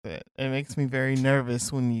It makes me very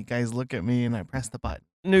nervous when you guys look at me and I press the button.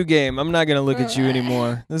 New game. I'm not gonna look at you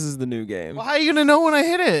anymore. This is the new game. Well, how are you gonna know when I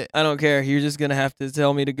hit it? I don't care. You're just gonna have to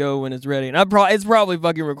tell me to go when it's ready. And it's probably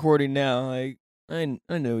fucking recording now. Like I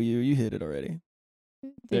know you. You hit it already.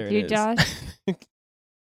 There Did you, it is. Josh? You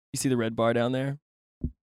see the red bar down there?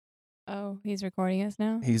 Oh, he's recording us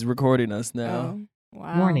now? He's recording us now. Oh,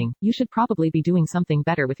 wow. Warning, you should probably be doing something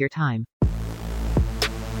better with your time.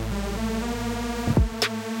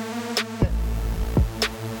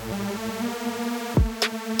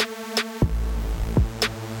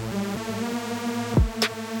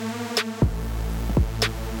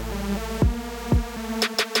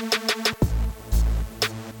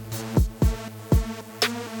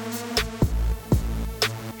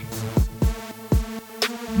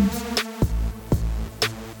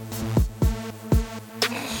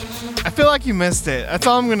 I feel like you missed it. That's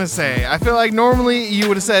all I'm gonna say. I feel like normally you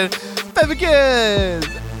would have said, "Favorite Kids,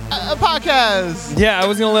 a podcast." Yeah, I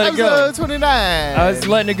was gonna let it go. Episode 29. I was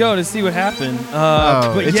letting it go to see what happened.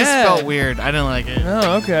 But it yeah. just felt weird. I didn't like it.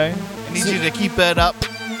 Oh, okay. I need you to keep it up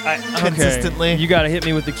consistently. You gotta hit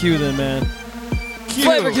me with the cue then, man. Cue.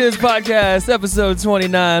 Flavor Kids Podcast, episode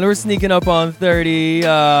 29. We're sneaking up on 30.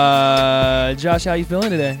 Josh, how you feeling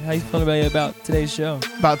today? How you feeling about today's show?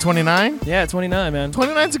 About 29? Yeah, 29, man.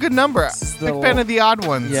 29's a good number. Big fan of the odd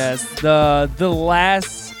ones. Yes, the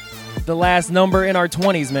last number in our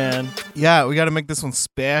 20s, man. Yeah, we got to make this one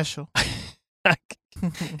special.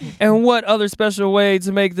 And what other special way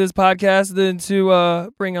to make this podcast than to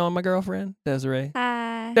bring on my girlfriend, Desiree.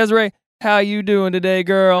 Hi. Desiree, how you doing today,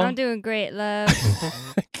 girl? I'm doing great, love.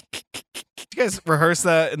 Did you guys rehearse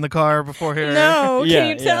that in the car before here? No, can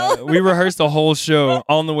you tell? Yeah. We rehearsed the whole show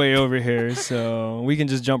on the way over here, so we can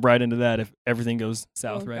just jump right into that if everything goes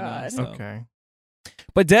south now. God. So. Okay.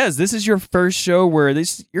 But Des, this is your first show where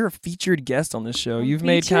you're a featured guest on this show. You've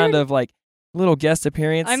made kind of like little guest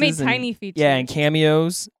appearances. I made and, tiny features. Yeah, and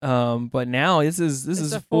cameos. But now this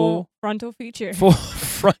is a full frontal feature. full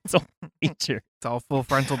frontal feature. It's all full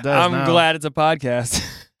frontal does I'm now. glad it's a podcast.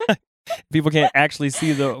 People can't actually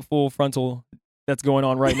see the full frontal that's going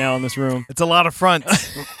on right now in this room. It's a lot of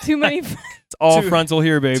fronts. Too many. It's all Too- frontal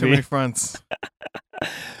here, Too many baby. fronts.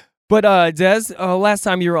 But Des, last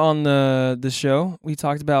time you were on the show, we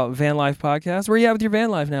talked about van life podcast. Where are you at with your van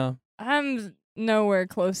life now? I'm nowhere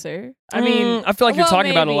closer. I mean, I feel like you're well,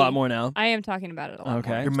 talking about it a lot maybe. more now. I am talking about it a lot. Okay.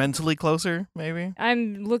 more. You're mentally closer, maybe?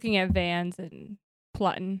 I'm looking at vans and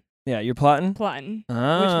plotting Yeah, you're plotting. which van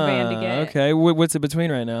to get. Okay, what's it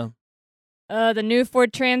between right now? The new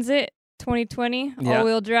Ford Transit 2020 Yeah.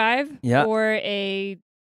 all-wheel drive, Yeah. or a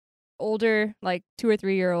older, like 2 or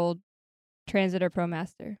 3 year old Transit or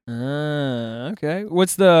ProMaster. Okay.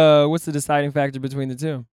 What's the deciding factor between the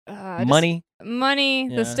two? Just Money. money.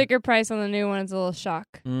 Yeah. The sticker price on the new one is a little shock.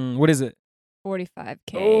 What is it?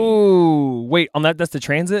 $45K. Oh, wait. On that's the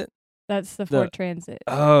Transit. That's the Ford Transit.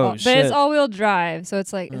 Oh, But shit. it's all-wheel drive, so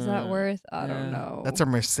it's like, is that Mm, worth? I yeah. don't know. That's a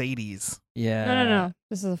Mercedes. Yeah. No.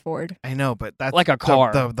 This is a Ford. I know, but that's Like a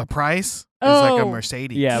car. The price is like a Oh.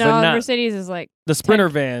 Mercedes. Yeah, no, but not Mercedes is like the Sprinter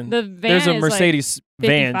van. the van. There's a is Mercedes like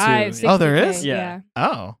van 55, too. Oh, there 60K, is? Yeah.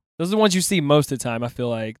 Oh. Those are the ones you see most of the time. I feel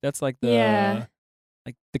like that's like the Yeah.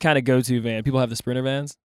 like the kind of go-to van. People have the Sprinter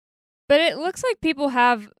vans. But it looks like people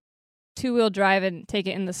have two-wheel drive and take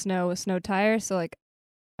it in the snow with snow tires. So like,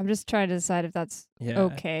 I'm just trying to decide if that's Yeah.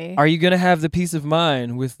 okay. Are you gonna have the peace of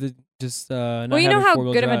mind with the just not Well, you know having how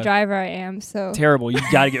four-wheel good of drive? a driver I am. So Terrible. You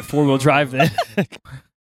got to get 4-wheel drive then.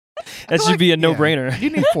 That should be a no-brainer. You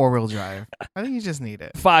need 4-wheel drive. I think you just need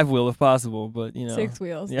it. 5-wheel if possible, but you know. 6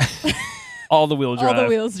 wheels. Yeah. All the wheel drive. All the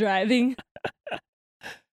wheels driving.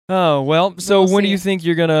 Oh, well, so We'll when do see. you think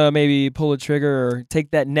you're going to maybe pull a trigger or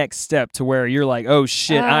take that next step to where you're like, oh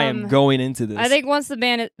shit, I am going into this? I think once the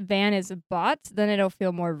van is bought, then it'll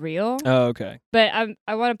feel more real. Oh, okay. But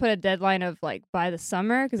I want to put a deadline of like by the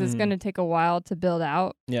summer because it's Mhm. going to take a while to build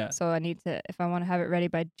out. Yeah. So I need to, if I want to have it ready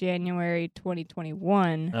by January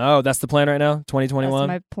 2021, Oh, that's the plan right now? 2021? that's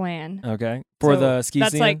my plan. Okay. For So the ski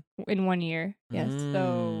That's season? like in 1 year. Yes.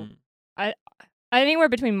 So Mm. anywhere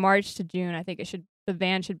between March to June, I think the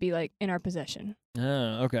van should be like in our possession.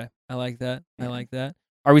 Oh, okay. I like that. I Yeah. like that.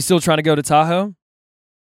 Are we still trying to go to Tahoe?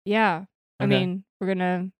 Yeah. I Okay. mean, we're going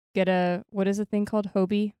to get what is the thing called?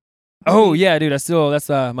 Hobie? Oh, yeah, dude. that's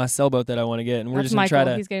my sailboat that I want to get. And we're That's just going to Michael.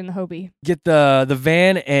 try to He's getting the Hobie. get the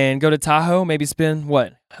van and go to Tahoe. Maybe spend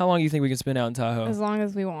what? How long do you think we can spend out in Tahoe? As long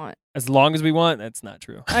as we want. As long as we want? That's not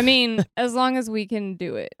true. I mean, as long as we can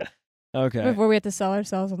do it Okay. before we have to sell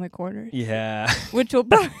ourselves on the corners, Yeah. which will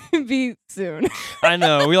probably be soon. I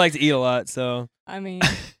know. We like to eat a lot, so. I mean,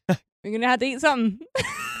 we're going to have to eat something.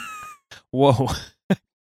 Whoa.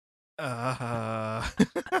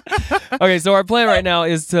 Okay, so our plan right now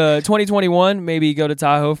is to 2021 maybe go to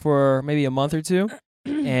Tahoe for maybe a month or two.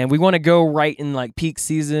 And we want to go right in like peak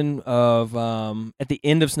season of at the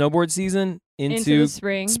end of snowboard season into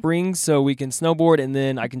the spring. so we can snowboard and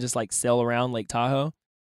then I can just like sail around Lake Tahoe.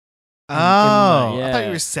 Oh, I yeah. thought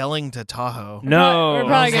you were selling to Tahoe. No, We're I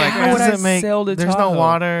probably was gonna like, crash. what How would does I it make? sail to There's Tahoe? no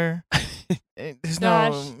water. There's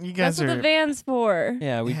Gosh, no. You that's guys what the are. van's for.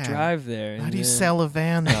 Yeah, we Yeah. drive there. How and do you then- sell a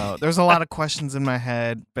van though? There's a lot of questions in my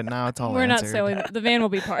head, but now it's all We're not answered. selling. The van will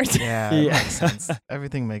be parked. Yeah, Yeah. it makes sense.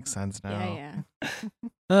 Everything makes sense now.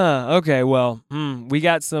 Yeah. Okay, well, we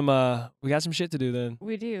got some shit to do then.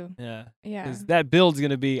 We do. Yeah. Yeah. 'Cause that build's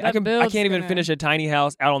gonna be. I That build's can't even gonna- finish a tiny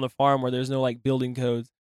house out on the farm where there's no like building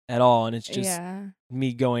codes at all, and it's just Yeah.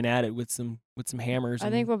 me going at it with some hammers. I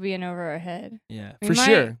and- think we'll be in over our head. yeah, We for might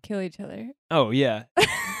sure. kill each other. Oh yeah,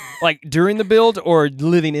 like during the build or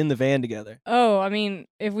living in the van together. Oh, I mean,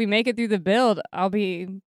 if we make it through the build, I'll be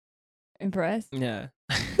impressed. Yeah.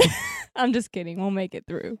 I'm just kidding. We'll make it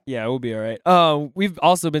through. Yeah, we'll be all right. We've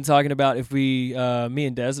also been talking about if we, me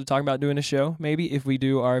and Des have talking about doing a show, maybe if we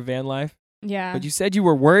do our van life. Yeah. But you said you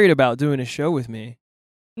were worried about doing a show with me.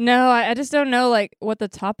 No, I just don't know like what the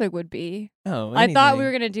topic would be. Oh, I thought we anything.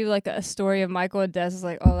 were gonna do like a story of Michael and Des. Is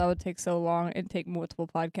like, oh, that would take so long. It'd take multiple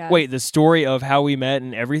podcasts. Wait, the story of how we met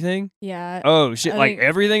and everything? Yeah. Oh shit! I Like think-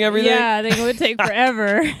 everything. Yeah, I think it would take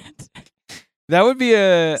forever. That would be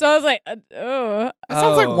a. So I was like, oh, It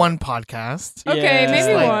sounds like Oh. one podcast. okay, Yeah.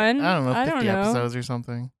 maybe Like, one. I don't know, I 50 don't know. episodes or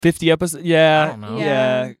something. 50 episodes. Yeah. I don't know.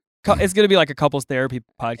 Yeah. It's gonna be like a couples therapy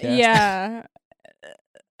podcast. Yeah.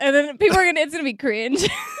 And then people are gonna. It's gonna be cringe.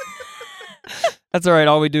 That's all right.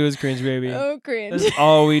 All we do is cringe, baby. Oh, cringe. That's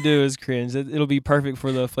all we do is cringe. It'll be perfect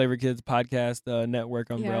for the Flavor Kids podcast network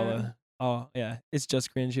umbrella. Oh yeah, it's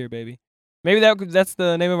just cringe here, baby. Maybe that's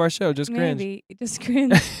the name of our show, just cringe. Maybe just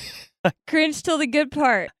cringe. Cringe till the good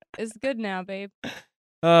part is good now, babe.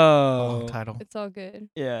 Oh, Title. It's all good.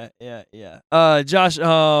 yeah. Josh,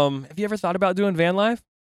 have you ever thought about doing van life?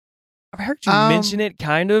 I've heard you mention it,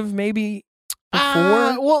 kind of, maybe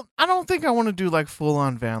before. Well, I don't think I want to do like full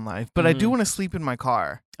on van life, but I do want to sleep in my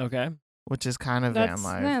car, Okay. which is kind of That's van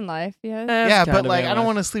life. van life. Yeah. Yeah, but like I don't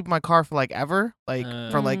want to sleep in my car for like ever, like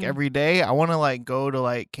for like Mm. every day. I want to like go to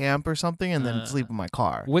like camp or something and then Uh, sleep in my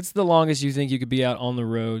car. What's the longest you think you could be out on the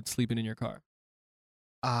road sleeping in your car?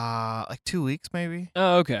 Like 2 weeks maybe,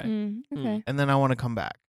 Oh, okay. Okay. and then I want to come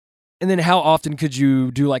back. And then how often could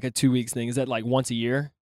you do like a 2 weeks thing? Is that like once a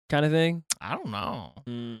year kind of thing? I don't know.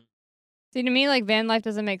 See, to me, like van life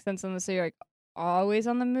doesn't make sense unless you're like always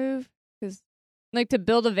on the move. Because, like, to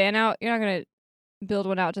build a van out, you're not gonna build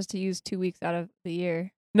one out just to use 2 weeks out of the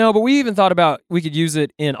year. No, but we even thought about we could use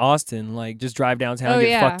it in Austin, like just drive downtown, Oh, get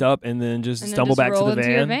yeah. fucked up, and then just And then stumble just back to roll the into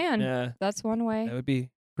van. your van. Yeah, That's one way. that would be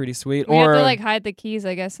pretty sweet. We Or have to like hide the keys,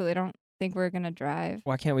 I guess, so they don't think we're gonna drive.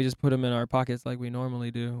 why can't we just put them in our pockets like we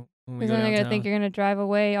normally do when we Because go then they're downtown? gonna think you're gonna drive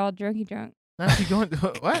away all drunky drunk. No, if you going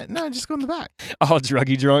what? No, just go in the back. All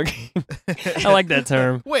druggy drunk. I like that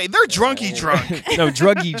term. Wait, they're drunky drunk. No,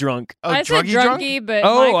 druggy drunk. Oh, I said druggy drunk? drunky, but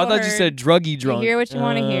Oh, Michael I thought you heard- said druggy drunk. hear what you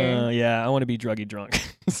wanna hear. Yeah, I want to be druggy drunk.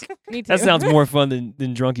 Me too. That sounds more fun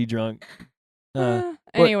than drunky drunk.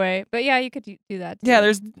 Anyway, but yeah, you could do that. Yeah, too.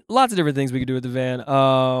 there's lots of different things we could do with the van.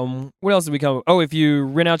 What else did we come? Oh, if you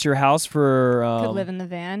rent out your house for could live in the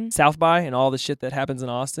van. South by and all the shit that happens in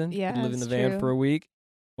Austin, Yeah, you could live in the that's van true. for a week,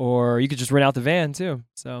 or you could just rent out the van too.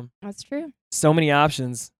 So That's true. many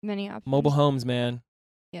options. Many options. Mobile homes, man.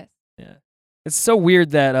 Yes. Yeah, it's so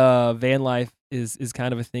weird that van life is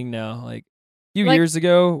kind of a thing now. Like a few Like- years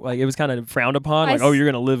ago, like it was kind of frowned upon. I Like, oh, s- you're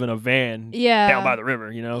gonna live in a van Yeah. down by the river,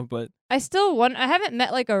 you know? But I still want. I haven't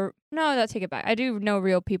met like a. No, that's take it back. I do know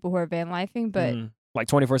real people who are van lifing, but like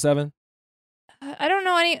 24/7. I don't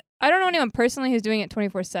know any. I don't know anyone personally who's doing it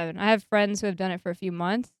 24/7. I have friends who have done it for a few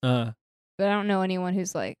months, but I don't know anyone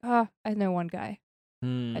who's like, oh, I know one guy.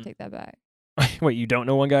 I take that back. Wait, you don't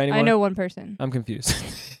know one guy anymore? I know one person. I'm confused.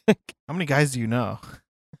 How many guys do you know?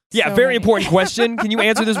 Yeah, So very many. important question. Can you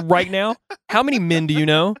answer this right now? How many men do you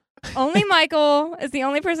know? Only Michael is the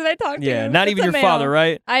only person I talk to. Yeah, not It's even a your male. father,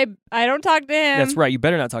 right? I don't talk to him. That's right. You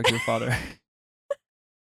better not talk to your father.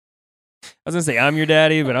 I was gonna say I'm your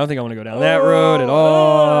daddy, but I don't think I want to go down that road at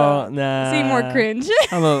all. Nah. See more cringe.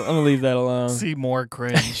 I'm gonna leave that alone. See more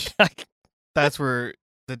cringe. That's where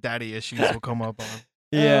the daddy issues will come up on.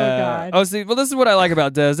 Yeah. God. Oh, see, well, this is what I like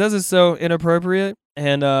about Des. Des is so inappropriate,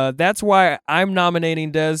 and that's why I'm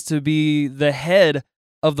nominating Des to be the head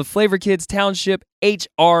of the Flavor Kids Township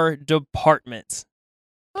HR department.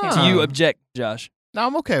 Do you object, Josh? No,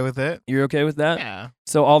 I'm okay with it. You're okay with that? Yeah.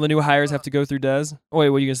 So all the new hires have to go through Des? Oh, wait,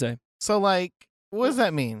 what are you gonna say? So like What does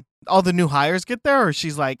that mean? All the new hires get there, or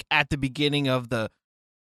she's like at the beginning of the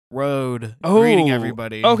road greeting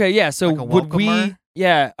everybody? Okay, yeah. So Like a would we? welcomer?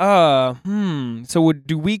 Yeah. So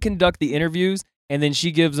do we conduct the interviews and then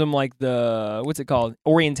she gives them like the what's it called,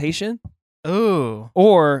 orientation, Ooh.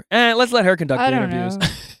 or let's let her conduct I the don't interviews. know.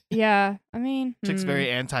 Yeah, I mean, Chick's very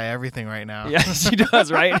anti everything right now. Yeah, she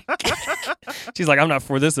does, right? She's like, I'm not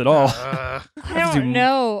for this at all. I don't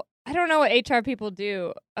know. I don't know what HR people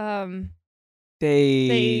do.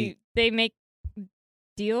 They They make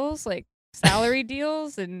deals, like salary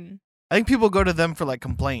deals, and I think people go to them for like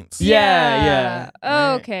complaints. Yeah. Oh,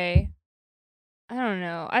 Right. okay. I don't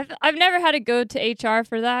know. I've never had to go to HR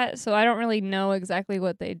for that, so I don't really know exactly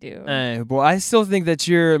what they do. Well, I still think that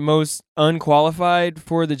you're most unqualified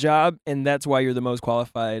for the job, and that's why you're the most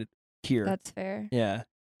qualified here. That's fair. Yeah.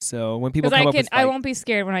 So when people Because come up with I like, won't be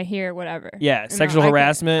scared when I hear whatever. yeah, You know, sexual I can-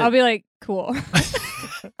 harassment. I'll be like, cool.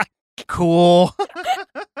 Cool.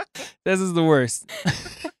 This is the worst.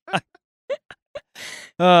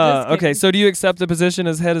 Just Okay, kidding. so do you accept the position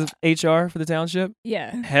as head of HR for the township?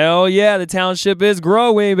 Yeah. Hell yeah, the township is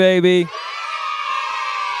growing, baby.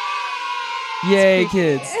 Yay,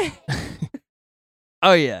 kids.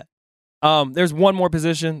 Oh yeah. There's one more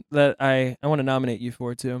position that I want to nominate you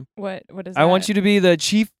for too. What is I want you to be the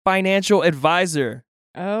chief financial advisor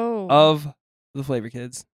Oh. of the Flavor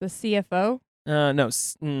Kids. the CFO?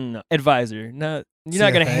 No, advisor. No, you're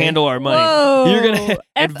not gonna CFA? handle our money. Whoa. You're gonna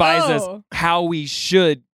advise us FO. how we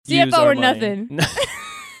should use CFO our or money. nothing.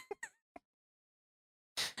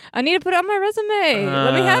 I need to put it on my resume.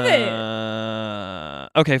 Let me have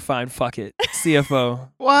it. Okay, fine. Fuck it. CFO.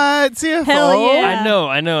 What? CFO? Hell yeah.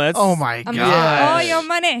 I know. That's Oh my I'm god. all your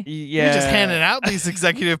money. Yeah. You're just handing out these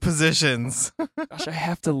executive positions. Gosh, I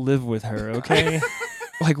have to live with her. Okay.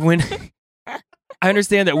 Like when. I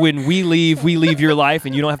understand that when we leave your life,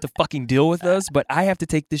 and you don't have to fucking deal with us. But I have to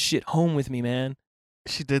take this shit home with me, man.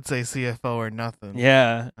 She did say CFO or nothing.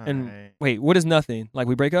 Yeah. All And right. wait, what is nothing? Like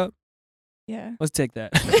we break up? Yeah. Let's take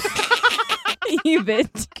that. You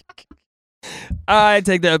bitch. I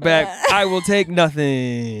take that back. I will take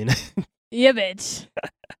nothing. Yeah, bitch.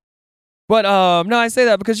 But no, I say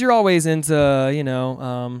that because you're always into,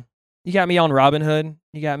 you got me on Robinhood.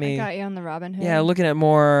 You got I me, got you on the Robin Hood. yeah, looking at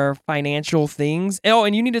more financial things. Oh,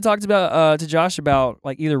 and you need to talk to Josh about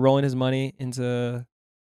like either rolling his money into.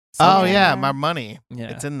 Oh something. yeah, my money. Yeah.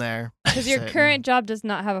 It's in there. Because your Sitting. current job does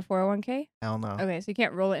not have a 401k. Hell no. Okay, so you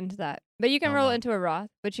can't roll it into that. But you can Oh, roll no. it into a Roth,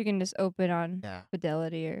 but you can just open on Yeah.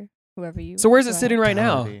 Fidelity or whoever you So where's it go sitting ahead. right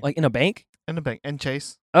now? Fidelity. Like in a bank? In the bank. And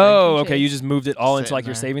Chase. Oh, and okay. You Chase. just moved it all into Sitting like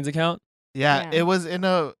your there. savings account. Yeah, Yeah. it was in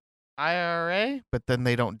a IRA, but then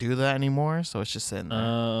they don't do that anymore, so it's just sitting there.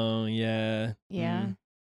 Oh, yeah. Yeah.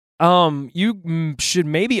 You should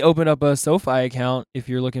maybe open up a SoFi account if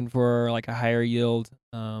you're looking for like a higher yield.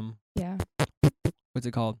 Yeah. What's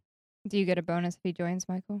it called? Do you get a bonus if he joins,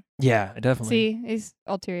 Michael? Yeah, definitely. See, he's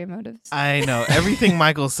ulterior motives. I know. Everything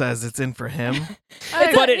Michael says, it's in for him.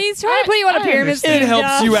 But it- he's trying to put you on a I pyramid understand. It scheme, helps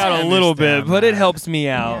Josh. you out I a little bit, understand but it that. helps me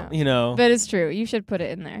out, Yeah. But it's true. You should put it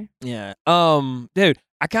in there. Yeah. Dude,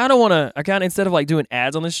 I kind of instead of like doing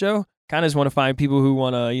ads on this show, kind of just want to find people who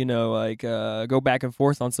want to, go back and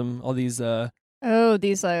forth on all these, Oh,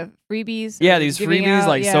 these freebies. yeah, or these giving freebies out,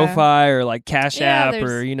 like yeah. SoFi or like Cash Yeah, App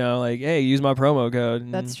or, there's- like, hey, use my promo code.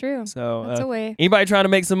 And That's true. So, That's a way. anybody trying to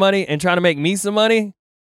make some money and trying to make me some money,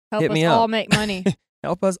 Help hit us me all up. make money.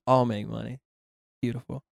 help us all make money.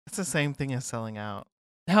 Beautiful. It's the same thing as selling out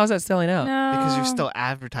How's that selling out? No. because you're still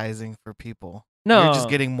advertising for people. No. You're just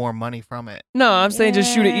getting more money from it. No, I'm saying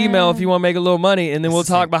just shoot an email if Yeah. you want to make a little money, and then It's we'll the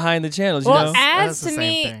talk same. behind the channels. Well, you know, ads That's the to same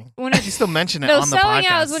me thing. when You it's still mention it no on the selling podcast.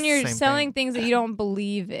 out is when you're same thing. selling things that you don't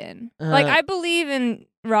believe in. Like Uh, I believe in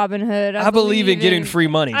Robinhood. I believe in getting free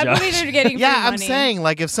money, I Josh. believe in getting Yeah, free I'm money. saying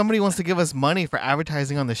like if somebody wants to give us money for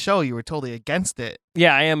advertising on the show, you were totally against it.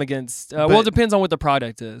 Yeah, I am against. Well, it But- depends on what the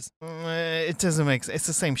product is. It doesn't make sense. It's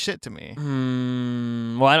the same shit to me.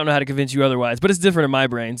 Well, I don't know how to convince you otherwise, but it's different in my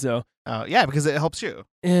brain. So, Oh yeah, because it helps you.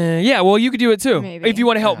 yeah, well, you could do it too Maybe. if you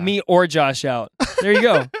want to help Yeah. me or Josh out. There you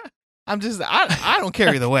go. I don't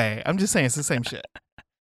care either way. I'm just saying it's the same shit.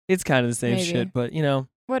 It's kind of the same Maybe. shit, but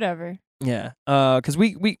Whatever. yeah. Because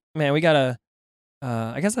we gotta.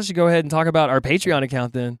 I guess I should go ahead and talk about our Patreon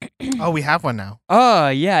account then. Oh, we have one now.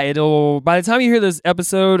 Yeah, it'll by the time you hear this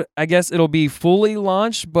episode, I guess it'll be fully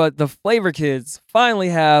launched, but the Flavor Kids finally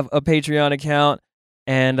have a Patreon account,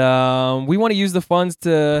 and we want to use the funds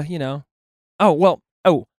to,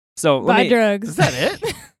 so let Buy me, drugs. Is that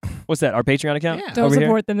it? what's that? Our Patreon account? Yeah. Don't over here?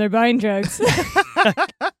 support them. They're buying drugs.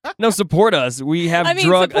 No, support us. We have I mean,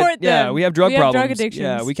 drug support yeah, them. we have drug We have drug problems. addictions.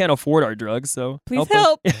 Yeah, we can't afford our drugs, so Please us.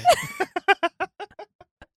 help.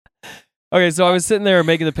 Okay, so I was sitting there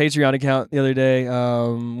making the Patreon account the other day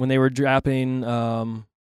when they were dropping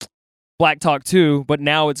Black Talk 2, but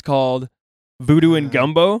now it's called Voodoo and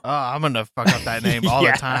Gumbo. Oh, I'm gonna fuck up that name all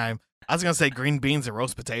Yeah. the time. I was gonna say green beans and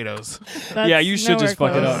roast potatoes. Yeah, you should just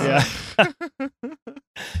fuck it up. close. Yeah.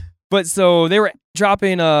 But so they were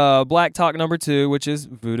dropping Black Talk number 2, which is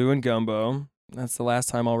Voodoo and Gumbo. That's the last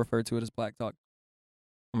time I'll refer to it as Black Talk.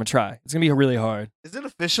 I'm gonna try. It's gonna be really hard. Is it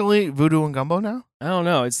officially Voodoo and Gumbo now? I don't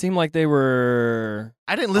know. It seemed like they were.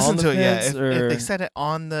 I didn't listen On the to it yet. fence, If they or- said it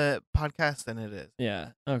on the podcast, then it is.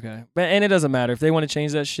 Yeah. Okay. And it doesn't matter if they want to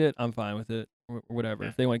change that shit. I'm fine with it. Or whatever.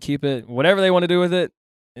 Yeah. If they want to keep it, whatever they want to do with it,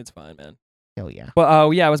 it's fine, man. Hell yeah.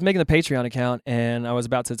 But yeah, I was making the Patreon account and I was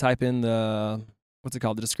about to type in the what's it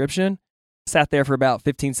called, the description. Sat there for about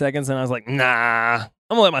 15 seconds and I was like, nah, I'm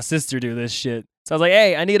gonna let my sister do this shit. So I was like,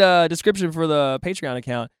 hey, I need a description for the Patreon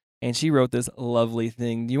account. And she wrote this lovely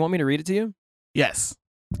thing. Do you want me to read it to you? Yes.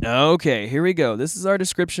 Okay, here we go. This is our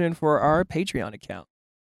description for our Patreon account.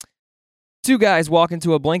 2 guys walk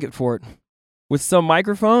into a blanket fort with some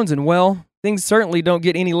microphones, and well, things certainly don't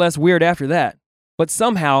get any less weird after that. But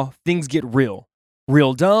somehow, things get real.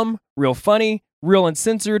 Real dumb, real funny, real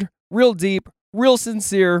uncensored, real deep, real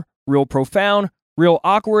sincere, real profound, real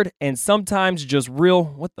awkward, and sometimes just real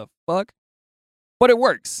what the fuck? But it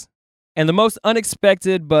works. And the most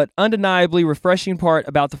unexpected but undeniably refreshing part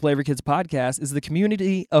about the Flavor Kids podcast is the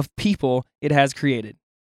community of people it has created,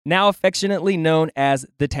 now affectionately known as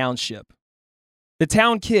the Township. The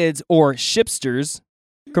Town Kids, or Shipsters,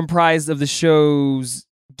 comprised of the show's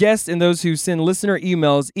guests and those who send listener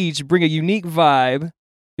emails, each bring a unique vibe.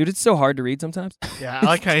 Dude, it's so hard to read sometimes. Yeah, I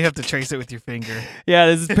like how you have to trace it with your finger. Yeah,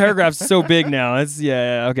 this paragraph's so big now.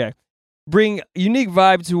 Yeah, okay. Bring unique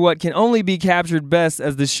vibe to what can only be captured best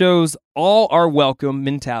as the show's all are welcome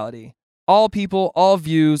mentality. All people, all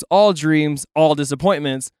views, all dreams, all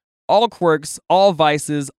disappointments, all quirks, all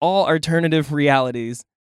vices, all alternative realities,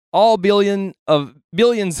 all billions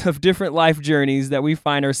of different life journeys that we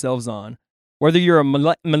find ourselves on. Whether you're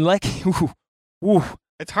a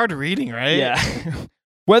It's hard reading, right? yeah.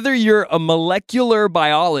 Whether you're a molecular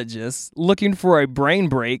biologist looking for a brain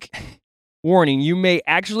break, warning, you may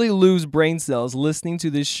actually lose brain cells listening to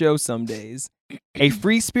this show some days. A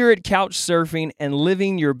free spirit couch surfing and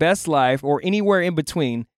living your best life or anywhere in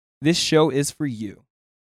between, this show is for you.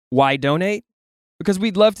 Why donate? Because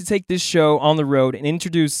we'd love to take this show on the road and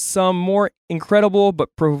introduce some more incredible but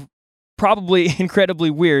probably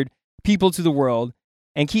incredibly weird people to the world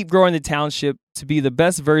and keep growing the township to be the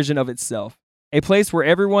best version of itself. A place where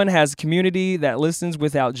everyone has a community that listens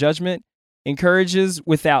without judgment, encourages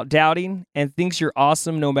without doubting, and thinks you're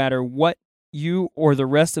awesome no matter what you or the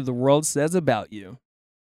rest of the world says about you.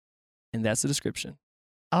 And that's the description.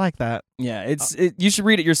 I like that. Yeah, you should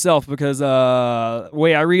read it yourself because the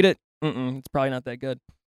way I read it, it's probably not that good.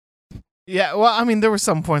 Yeah, well, I mean, there were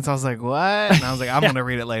some points I was like, what? And I was like, I'm going to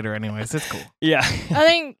read it later anyways. It's cool. Yeah. I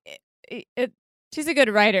think she's a good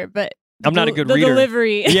writer, but I'm not a good the reader.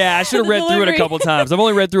 delivery. Yeah, I should have The read through it a delivery. couple times. I've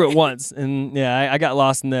only read through it once, and yeah, I got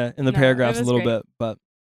lost in the No, paragraphs it a was little great. bit. But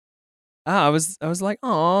I was like,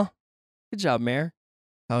 "Aw, good job, Mayor."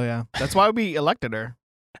 Oh, yeah. That's why we elected her.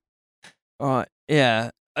 Yeah,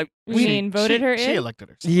 You mean voted her She in? elected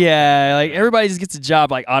her. yeah. Like everybody just gets a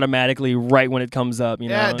job like automatically right when it comes up, you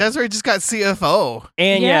Yeah, know. Desiree just got CFO.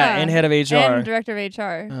 and Yeah. and head of HR. And director of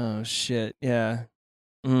HR. Oh shit, yeah.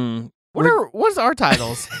 What's our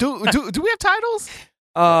titles? do we have titles?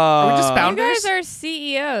 we just Uh, found- You Founders? guys are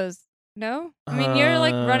CEOs. No? I mean, you're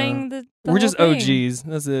like running the we're just whole thing. OGs.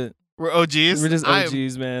 That's it. We're OGs. We're just I'm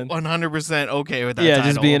OGs, man. 100% okay with that Yeah,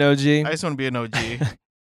 title. just being OG. I just want to be an OG.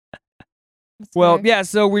 That's Well, fair. yeah,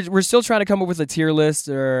 so we're still trying to come up with a tier list,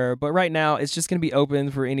 but right now it's just going to be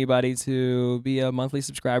open for anybody to be a monthly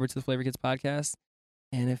subscriber to the Flavor Kids podcast.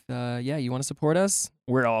 And if you want to support us,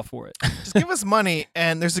 we're all for it. Just give us money,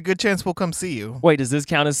 and there's a good chance we'll come see you. Wait, does this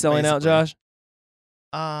count as selling out, Basically. Josh?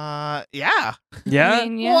 Yeah. Yeah. I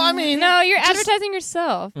mean, Well, I mean, no, you're just- advertising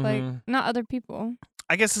yourself, like Mhm. not other people.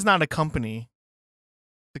 I guess it's not a company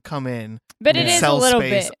to come in But and it is a sell little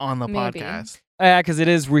space bit. on the maybe. podcast. Yeah,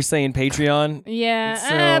 because we're saying Patreon. Yeah,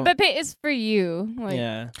 So- but it's for you. Like,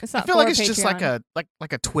 Yeah. it's I not feel like for it's just like Patreon.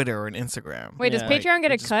 a Twitter or an Instagram. Wait, does Yeah. Patreon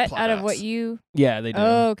get a Just cut plug out of what us. you? Yeah, they do.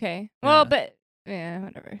 Oh, okay. Well, Yeah. but yeah,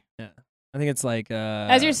 whatever. I think it's like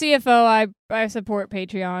As your CFO, I support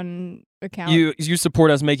Patreon account. you support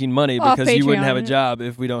us making money Off because you wouldn't have a Patreon. job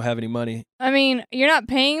if we don't have any money. I mean, you're not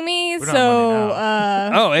paying me, We're not so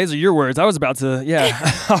money Oh, those are your words. I was about to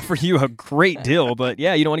offer you a great deal, but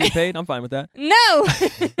yeah, you don't want to get paid. I'm fine with that. no.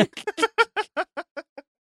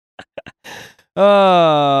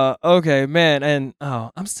 Okay, man, and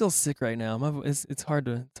I'm still sick right now. It's hard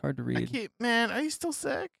to read. Man, are you still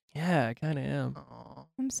sick? Yeah, I kind of am. Oh.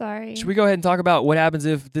 I'm sorry. Should we go ahead and talk about what happens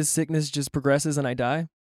if this sickness just progresses and I die?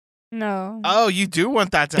 No. Oh, you do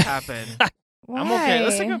want that to happen. Why? I'm okay.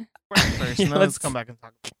 Let's take a break first, Yeah, and then let's come back and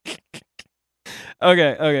talk.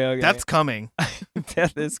 Okay. That's coming.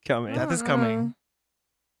 Death is coming. Death is coming.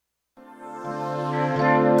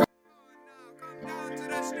 Down to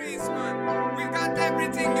the streets, man. We got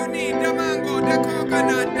everything you need. The mango, the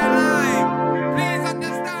coconut, the lime. Please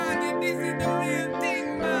understand it. This is the real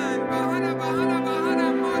thing, man. Bahana, bahana, bahana,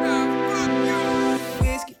 mother. Fuck you.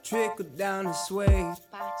 Whiskey trickle down the sway.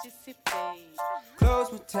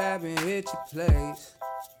 Close my tab and hit your place.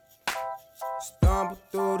 Stumble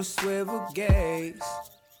through the swivel gates.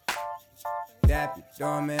 Dap your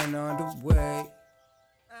doorman on the way.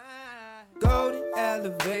 Golden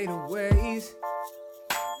elevator ways.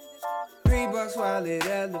 $3 while it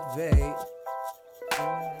elevates.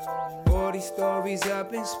 40 stories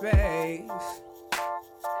up in space.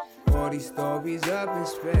 40 stories up in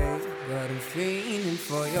space. But I'm fiending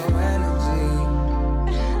for your energy.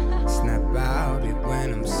 Snap out it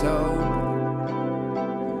when I'm sober.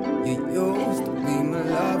 You used to be my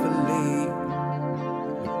lovely.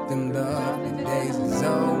 But them lovely days is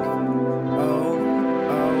over.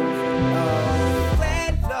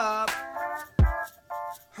 Red love,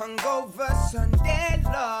 hungover Sunday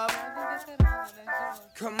love.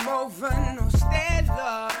 Come over, no stay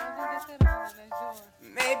love.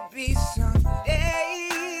 Maybe someday,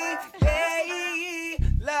 hey,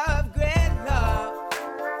 love, great love.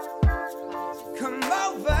 Come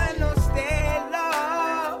over, no stay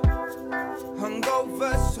love.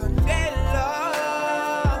 Hungover Sunday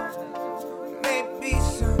love. Maybe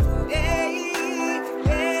someday,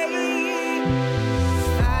 hey,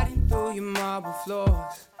 sliding through your marble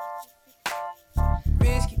floors.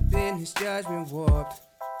 Risky business, judgment warped.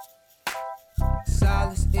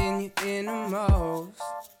 Solace in your innermost,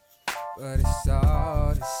 but it's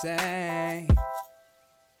all the same.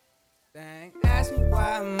 Dang, ask me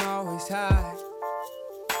why I'm always high.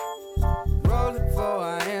 Roll it before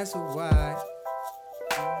I answer why.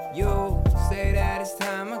 You say that it's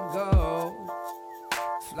time to go.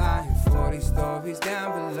 Flying 40 stories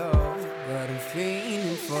down below, but I'm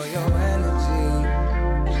fiending for your energy.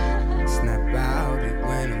 Snap out it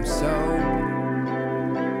when I'm sober.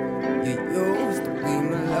 You used to be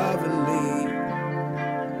my lovely.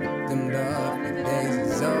 Them lovely days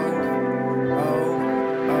is over.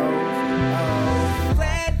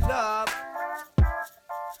 Red love,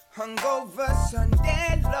 hungover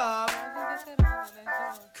Sunday love.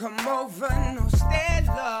 Come over, no stay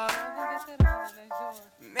love.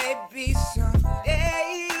 Maybe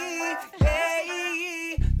someday,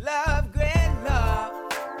 hey, love, great love.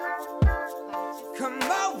 Come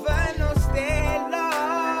over, no stay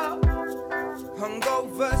love.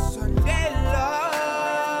 Hungover Sunday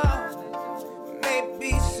love.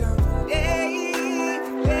 Maybe someday,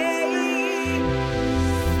 hey,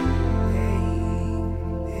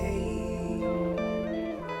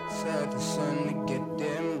 said the sun to get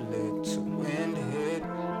dim lit to wind hit.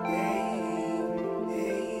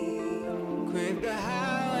 Crib the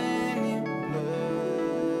how and it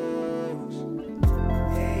blows.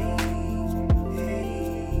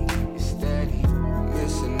 You're steady,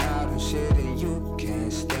 missing out on shit and you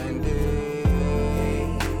can't stand it.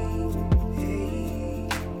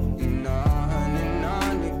 And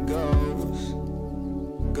on it goes.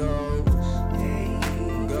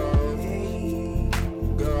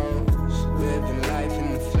 Living life in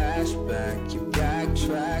the flashback, you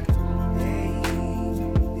backtrack.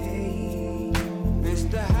 Miss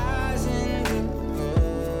the highs and the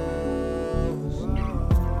lows.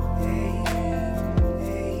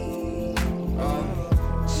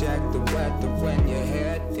 Check the weather when your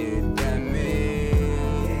head did damage.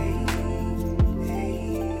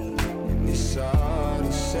 And it's all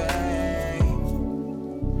the same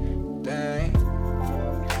thing.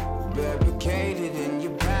 Barricaded in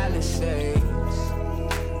your palisades.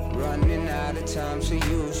 Running out of time, so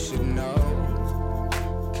you should know.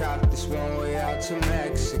 Cop this one way out to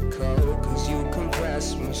Mexico. Cause you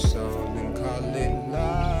compress my soul and call it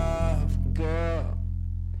love. Girl,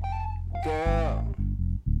 girl,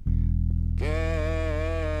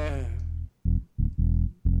 girl,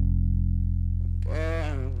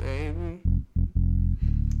 girl, baby.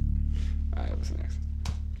 Alright, what's next?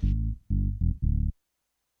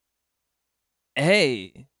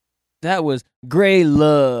 Hey, that was Grey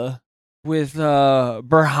La with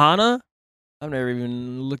Berhana. I've never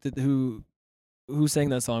even looked at who sang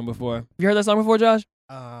that song before. Have you heard that song before, Josh?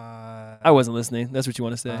 I wasn't listening. That's what you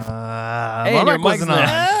want to say. Hey, my and your mic wasn't mic's on.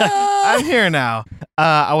 not- I'm here now.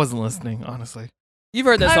 I wasn't listening, honestly. You've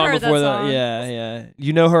heard that I've song heard that before, though. song. Yeah, yeah.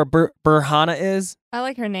 You know who Burhana is? I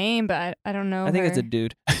like her name, but I don't know. I think her. it's a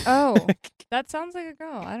dude. Oh, that sounds like a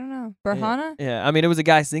girl. I don't know. Burhana? Yeah, I mean, it was a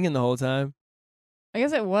guy singing the whole time. I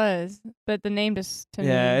guess it was, but the name just to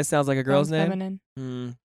Yeah, me it sounds like a girl's sounds name.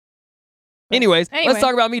 feminine. Anyways, Anyway. let's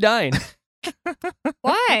talk about me dying.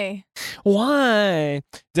 Why? Why?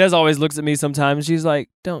 Des always looks at me sometimes. She's like,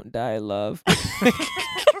 "Don't die, love."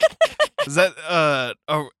 Is that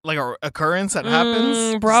like a occurrence that happens?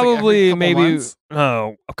 Just like Probably, every couple maybe. months?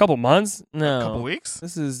 Oh, a couple months? No, A couple weeks?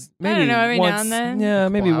 This is I don't maybe know, every now once. and then. Yeah,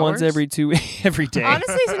 maybe Couple once hours? every 2 every day.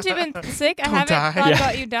 Honestly, since you've been sick, I Don't haven't die. thought Yeah.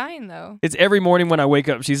 about you dying though. It's every morning when I wake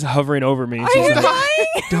up. She's hovering over me. Are She's you like,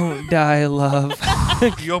 dying? "Don't die, love."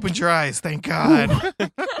 You opened your eyes, thank God.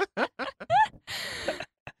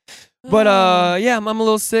 But yeah, I'm a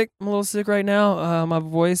little sick. I'm a little sick right now. My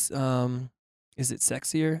voice, is it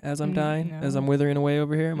sexier as I'm dying? As no. I'm withering away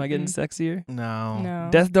over here? Am I getting Mm-mm. sexier? No. No.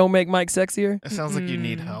 Death don't make Mike sexier. It sounds like you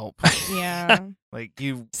need Mm-mm. help. Yeah. Like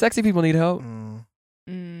you. Sexy people need help. Mm,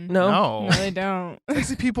 No. no. No, they don't.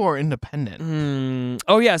 Sexy people are independent.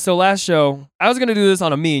 Oh yeah. So last show, I was gonna do this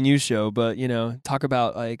on a me and you show, but talk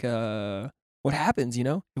about like what happens, if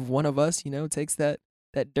one of us, takes that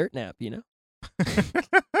dirt nap,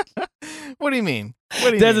 What do you mean? What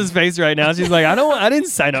do you Dez's mean? face right now. She's like, I didn't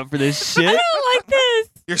sign up for this I shit. don't like this.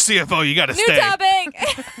 You're CFO. You gotta New stay.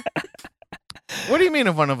 topic. What do you mean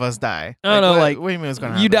if one of us die? I don't know, like, what do you mean it's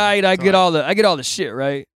gonna happen? You died. I So, get like, I get all the shit,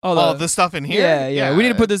 right? all the stuff in here. Yeah. We need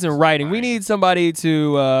to put this in writing. We fine. need somebody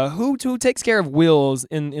to who takes care of wills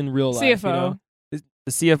in real life. CFO.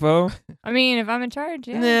 The CFO. I mean, if I'm in charge,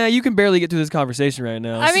 yeah. Nah, you can barely get through this conversation right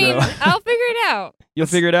now. I mean, so. I'll figure it out. You'll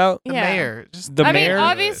figure it out. The Yeah. mayor. Just The I mayor? mean,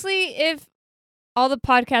 obviously, if all the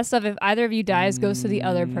podcast stuff, if either of you dies, goes to the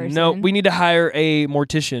other person. No, we need to hire a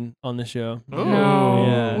mortician on the show. Ooh. No,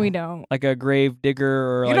 Yeah. we don't. Like a grave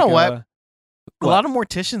digger or You like know what? a lot of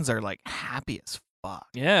morticians are like happy as fuck.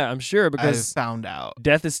 Yeah, I'm sure I've because found out.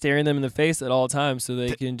 death is staring them in the face at all times so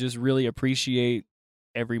they can just really appreciate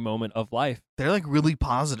every moment of life. They're like really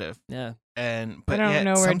positive, Yeah. and but don't yet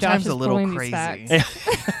know where Josh sometimes is a little pulling these crazy.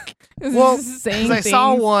 facts. Well, saying Because I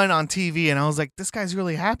saw things. one on TV and I was like, this guy's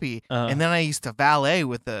really happy. Uh-huh. And then I used to valet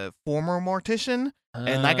with a former mortician,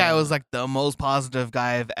 and that guy was like the most positive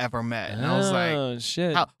guy I've ever met. And I was like, oh,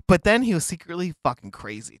 shit. how? But then he was secretly fucking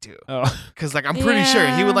crazy too. Oh. Because like I'm pretty sure he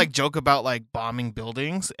Yeah. would like joke about like bombing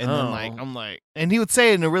buildings, and then like Oh. I'm like, and he would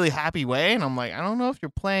say it in a really happy way, and I'm like, I don't know if you're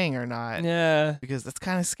playing or not, Yeah. because that's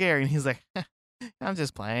kind of scary. And he's like, I'm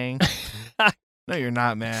just playing. No, you're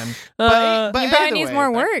not, man. Uh, but He probably either needs way, more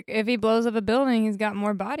like- work. If he blows up a building, he's got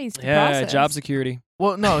more bodies to yeah, process. job security.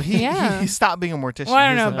 Well, no, Yeah. he stopped being a mortician. Well, I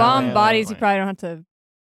don't He was know. a Bomb valet. bodies, you Like, probably don't have to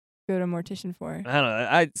go to a mortician for. I don't know.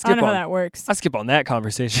 I I skip don't know on how that works. I skip on that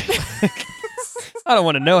conversation. I don't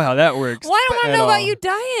want to know how that works. Well, I don't want at to know about all. you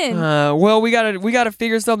dying. Well, we gotta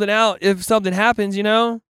figure something out if something happens.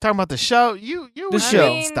 Talking about the show, you The were show.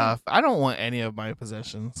 saying stuff. I don't want any of my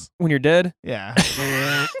possessions. When you're dead. Yeah.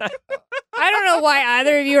 I don't know why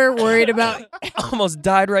either of you are worried about. Almost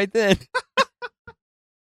died right then.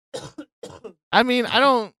 I mean,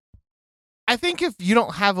 I think if you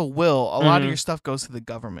don't have a will, a lot of Mhm. your stuff goes to the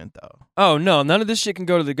government, though. Oh no, none of this shit can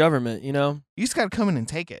go to the government. You just gotta come in and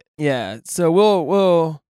take it. Yeah. So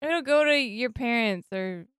we'll. It'll go to your parents,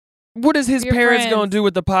 or What is his Your parents gonna friends. do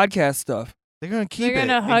with the podcast stuff? They're gonna keep they're it.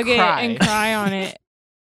 gonna hug and cry. it and cry on it.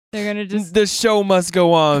 They're gonna just. The show must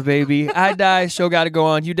go on, baby. I die, show gotta go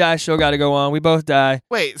on. You die, show gotta go on. We both die.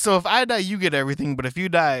 Wait, so if I die, you get everything, but if you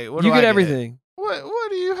die, what You do get I everything. What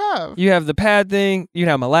do you have? You have the pad thing. You can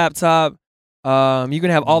have my laptop. You can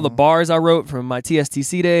have all the Mhm. bars I wrote from my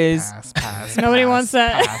TSTC days. Pass. Nobody pass, wants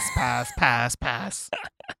that. Pass.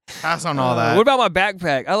 Pass on all that. What about my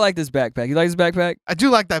backpack? I like this backpack. You like this backpack? I do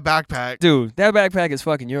like that backpack. Dude, that backpack is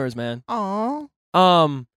fucking yours, man. Aw.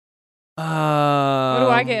 What do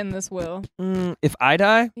I get in this will? If I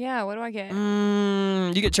die, Yeah, what do I get?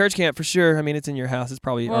 you get church camp for sure. I mean, it's in your house. It's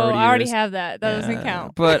probably Well, already I already yours. have that. That doesn't Yeah.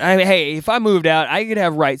 count. But I mean, hey, if I moved out, I could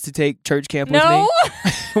have rights to take church camp No.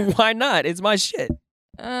 with me. Why not? It's my shit.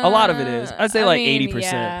 A lot of it is. I'd say I like mean, 80%.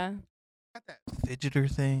 Yeah. Got that fidgeter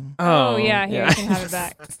thing. Oh, yeah, here, you can have it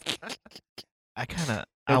back. I kind of.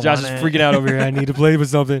 Oh, Josh is freaking out over here. I need to play with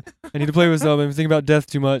something. I'm thinking about death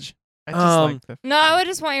too much. I just like the. No, I would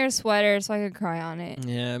just want your sweater so I could cry on it.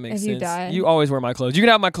 Yeah, it makes If you sense. die. You always wear my clothes. You can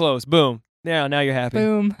have my clothes. Boom. Now you're happy.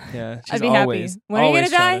 Boom. Yeah, she's I'd be always, happy. When are you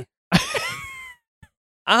always gonna trying to-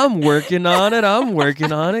 I'm working on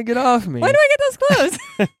it. Get off me. Why do I get those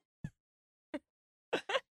clothes?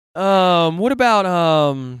 What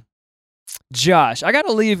about Josh? I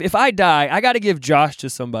gotta leave. If I die, I gotta give Josh to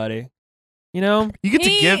somebody. You know? You get to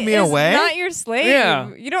give me He is away? Not your slave.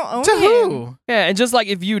 Yeah. You don't own To him. who? Yeah, and just like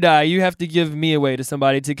if you die, you have to give me away to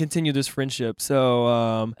somebody to continue this friendship. So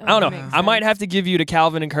I don't know. makes I might sense. have to give you to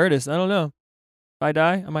Calvin and Curtis. I don't know. If I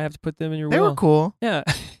die, I might have to put them in your They will. were cool. Yeah.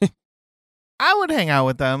 I would hang out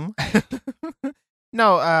with them.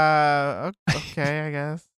 No, okay, I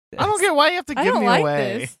guess. I don't get why you have to I give don't me like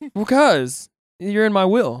away. this. Because you're in my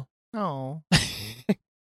will. No.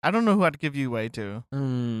 I don't know who I'd give you away to.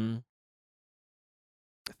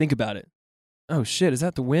 Think about it. Oh shit, is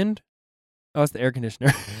that the wind? Oh, it's the air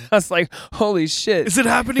conditioner. I was like, holy shit. Is it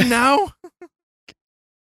happening now?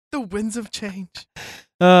 The winds of change.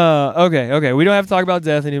 Okay. We don't have to talk about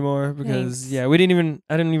death anymore because Thanks. I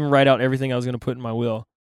didn't even write out everything I was gonna put in my will.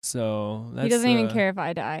 So that's, He doesn't even care if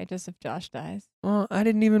I die, just if Josh dies. Well, I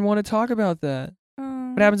didn't even want to talk about that.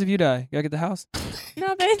 Oh, What happens if you die? You gotta get the house.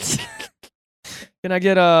 No, bitch. Can I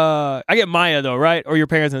get I get Maya though, right? Or your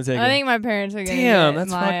parents gonna take I it? think my parents are gonna Damn, get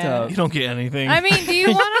that's Maya. fucked up. You don't get anything. I mean, do you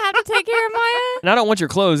want to have to take care of Maya? And I don't want your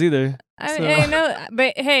clothes either. I So- mean, I know,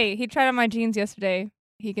 but hey, he tried on my jeans yesterday.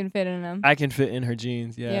 He can fit in them. I can fit in her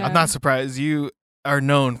jeans. Yeah. Yeah. I'm not surprised. You are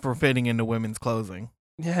known for fitting into women's clothing.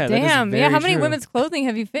 Yeah. that is Damn, yeah. very How many true. women's clothing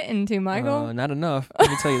have you fit into, Michael? Not enough.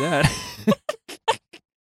 Let me tell you that.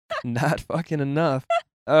 Not fucking enough.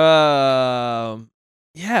 Yeah.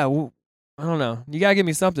 I don't know. You gotta give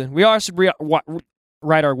me something. We all should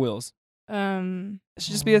write our wills. It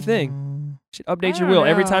should just be a thing. You should update I your don't will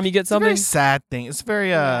every know. time you get It's a very something. sad thing. It's very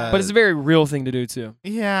Yeah. But it's a very real thing to do too.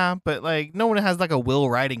 yeah, but like no one has like a will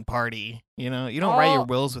writing party. You know, you don't write your Oh.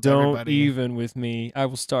 wills with Don't everybody. even with me. I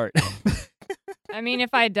will start. I mean, if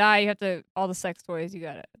I die, you have to all the sex toys. You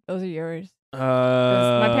got it. Those are yours.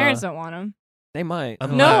 'Cause my parents don't want them. They might.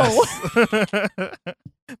 Unless-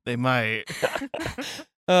 they might.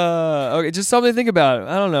 Okay, just something to think about.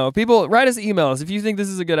 I don't know. People, write us emails if you think this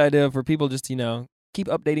is a good idea for people just to, keep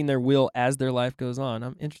updating their will as their life goes on.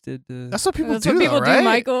 I'm interested to. That's what people That's do, what people though, right? do,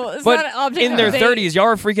 Michael. It's But not an object in their of debate. 30s, y'all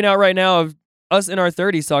are freaking out right now of us in our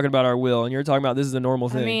 30s talking about our will, and you're talking about this is a normal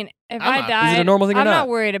thing. I mean, if I'm I not. die, Is it a normal thing or I'm not? not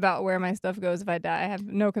worried about where my stuff goes if I die. I have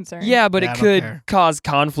no concern. yeah, but Yeah, I it don't could care. cause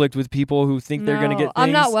conflict with people who think they're gonna No, get things.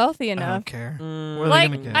 I'm not wealthy I don't enough. care. Mm, What are they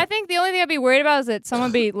Like, gonna get? I think the only thing I'd be worried about is that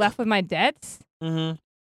someone be left with my debts, mhm.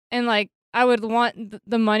 and like I would want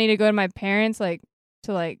the money to go to my parents, like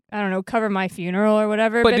to I don't know, cover my funeral or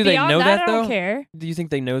whatever. But do they beyond know that, I don't though? care. Do you think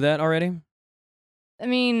they know that already? I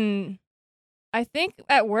mean, I think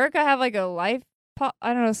at work I have like a life, I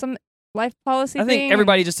don't know, some life policy I think thing.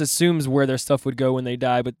 everybody just assumes where their stuff would go when they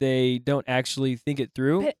die, but they don't actually think it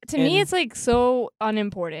through. But to me, and- it's like so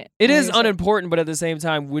unimportant. It when is you're just like, unimportant, but at the same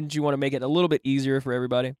time, wouldn't you want to make it a little bit easier for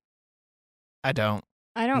everybody? I don't.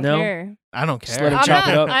 I don't No? care. I don't Just care. let 'em I'm chop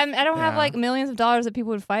not. it up. I don't have Yeah. like millions of dollars that people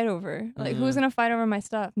would fight over. Like, who's Mhm. gonna fight over my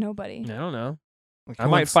stuff? Nobody. I don't know. Like, I who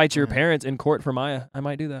might wants- fight your yeah. parents in court for Maya. I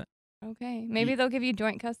might do that. Okay, maybe they'll give you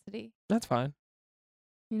joint custody. That's fine.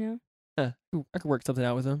 You know, I could work something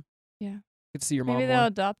out with them. Yeah. Get to see your mom maybe they'll more.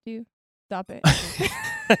 adopt you. Stop it.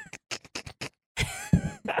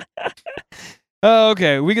 Oh,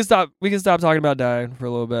 okay. We can stop talking about dying for a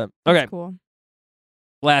little bit. Okay. That's cool.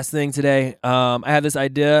 Last thing today. I have this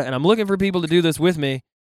idea and I'm looking for people to do this with me.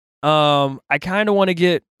 I kind of want to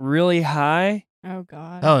get really high. Oh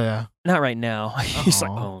God. Oh yeah. Not right now. He's like,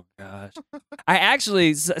 Aw. oh gosh. I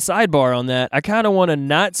actually sidebar on that. I kind of want to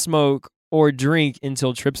not smoke or drink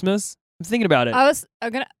until Tripsmas. I'm thinking about it.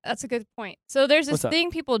 I'm gonna. That's a good point. So there's this What's up?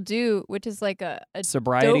 thing people do, which is like a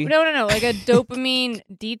Sobriety. no, like a dopamine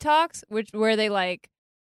detox, where they like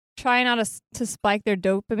try not to spike their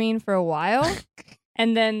dopamine for a while,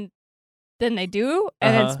 and then they do,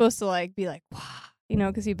 and Uh-huh. it's supposed to like be like, wow,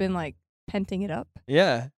 because you've been like penting it up,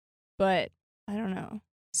 Yeah. but I don't know.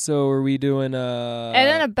 So are we doing And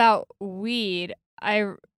then about weed,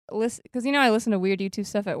 I listen because I listen to weird YouTube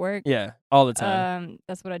stuff at work. yeah, all the time.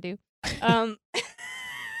 That's what I do.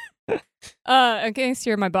 Against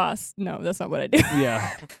you're my boss. No, that's not what I do.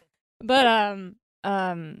 Yeah. But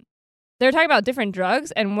they're talking about different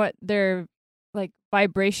drugs and what their like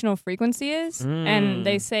vibrational frequency is, and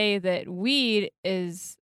they Mm. say that weed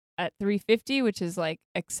is at 350, which is like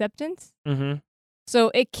acceptance. Mm-hmm.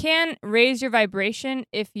 So it can raise your vibration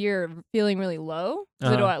if you're feeling really low.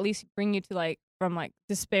 So it'll Uh-huh. at least bring you to like from like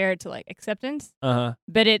despair to like acceptance. Uh-huh.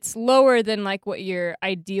 But it's lower than like what your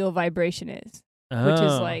ideal vibration is, which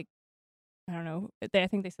is Oh. like I don't know. I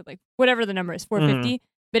think they said like whatever the number is, Mm-hmm. 450.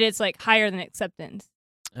 But it's like higher than acceptance.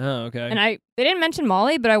 Oh, okay. And they didn't mention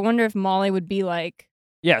Molly, but I wonder if Molly would be like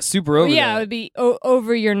yeah, super over yeah, it that. would be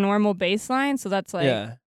over your normal baseline. So that's like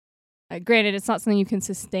Yeah. Like, granted, it's not something you can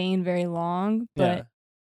sustain very long, but Yeah.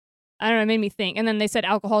 I don't know. It made me think. And then they said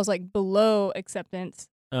alcohol is like below acceptance,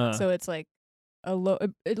 so it's like a low.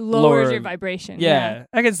 It lowers Lower- your vibration. yeah,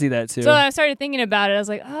 I can see that too. So I started thinking about it. I was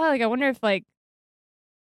like, oh, like I wonder if like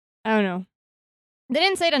I don't know. They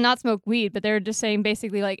didn't say to not smoke weed, but they were just saying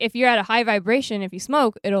basically like if you're at a high vibration, if you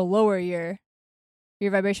smoke, it'll lower your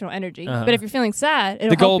vibrational energy. Uh-huh. But if you're feeling sad, it'll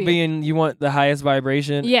the goal help you. being you want the highest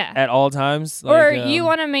vibration Yeah. at all times. Or like, you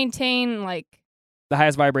want to maintain like the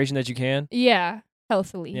highest vibration that you can.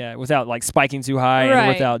 healthily. Yeah, without like spiking too high and Right.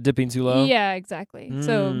 without dipping too low. Yeah, exactly.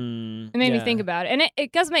 So it made me yeah. think about it, and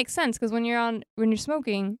it does make sense because when you're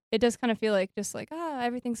smoking, it does kind of feel like just like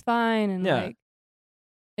everything's fine, and Yeah. like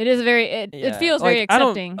it is it Yeah. feels Like, very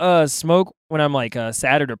accepting. I don't smoke when I'm like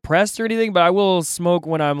sad or depressed or anything, but I will smoke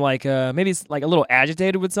when I'm like maybe it's like a little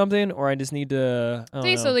agitated with something, or I just need to. I don't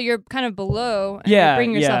See, know. so that you're kind of below, and you're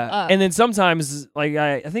bringing yourself up. And then sometimes, like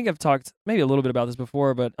I think I've talked maybe a little bit about this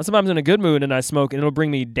before, but sometimes I'm in a good mood and I smoke, and it'll bring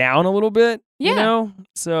me down a little bit. You Yeah. know,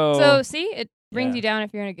 so So see, it brings Yeah. you down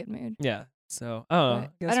if you're in a good mood. yeah. So I don't know.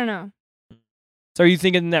 But I don't know. So are you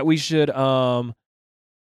thinking that we should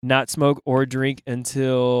not smoke or drink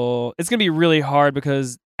until it's gonna be really hard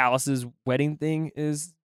because Alice's wedding thing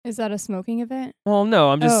is. Is that a smoking event? Well, no,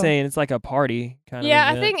 I'm just Oh. saying it's like a party kind of. Yeah,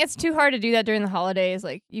 I event. think it's too hard to do that during the holidays.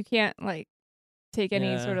 Like you can't like take any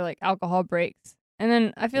Yeah. sort of like alcohol breaks. And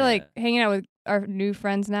then I feel like Yeah. hanging out with our new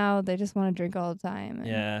friends now, they just want to drink all the time. And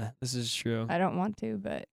Yeah, this is true. I don't want to,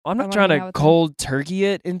 but I'm I not wanna trying hang to out with them. cold turkey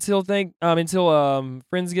it until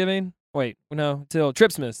Friendsgiving. Wait, no, till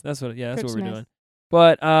Tripsmas. That's what what we're Tripsmas. doing.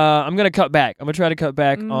 But I'm gonna cut back. I'm gonna try to cut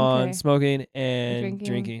back on Okay. smoking and drinking.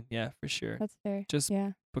 drinking. Yeah, for sure. that's fair. Just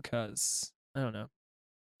Yeah. because I don't know.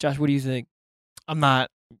 Josh, what do you think? I'm not.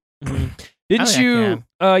 Didn't think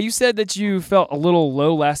I you? You said that you felt a little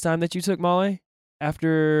low last time that you took Molly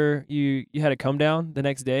after you had a come down the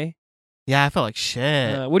next day. Yeah, I felt like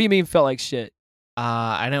shit. What do you mean felt like shit?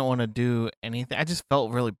 I didn't want to do anything. I just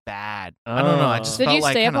felt really bad. I don't know. I just Did felt you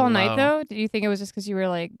like stay up kinda all night low. though? Did you think it was just because you were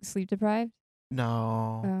like sleep deprived?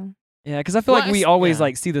 No. Oh. Yeah, because I feel Well, like we I s- always yeah.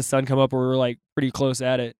 like see the sun come up, or we're like pretty close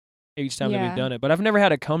at it each time that Yeah. we've done it. But I've never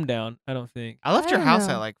had a come down. I don't think. I left I your don't house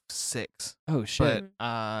know. at like 6. Oh shit!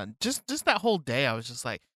 But just that whole day, I was just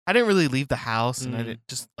like, I didn't really leave the house, and I Mm. did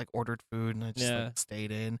just like ordered food, and I just Yeah. like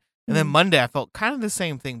stayed in. And then Mm. Monday, I felt kind of the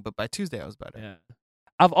same thing, but by Tuesday, I was better. Yeah.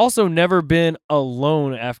 I've also never been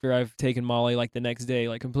alone after I've taken Molly like the next day,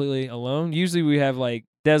 like completely alone. Usually we have like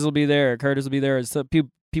Des will be there, or Curtis will be there, or some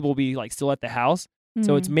people will be like still at the house.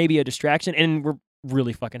 So it's Mm. maybe a distraction, and we're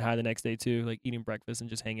really fucking high the next day too, like eating breakfast and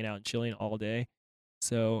just hanging out and chilling all day.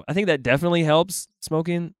 So I think that definitely helps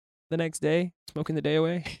smoking the next day, smoking the day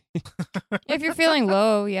away. If you're feeling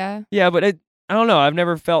low, yeah. Yeah, but I don't know. I've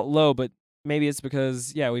never felt low, but maybe it's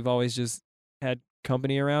because we've always just had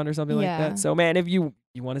company around or something like Yeah. that. So man, if you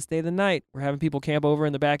want to stay the night, we're having people camp over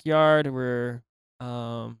in the backyard. We're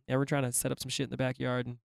we're trying to set up some shit in the backyard.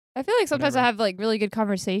 And I feel like sometimes I Whatever. have like really good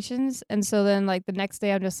conversations, and so then like the next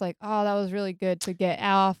day I'm just like, oh, that was really good to get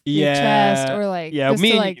off your chest, Yeah. or like yeah, just me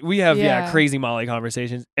to, and like we have yeah. crazy Molly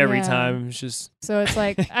conversations every Yeah. time. It's just So it's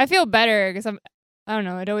like I feel better because I don't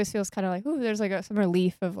know. It always feels kind of like, ooh, there's like some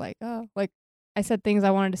relief of like, oh, like I said things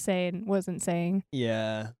I wanted to say and wasn't saying.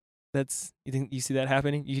 that's you think you see that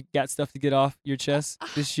happening? You got stuff to get off your chest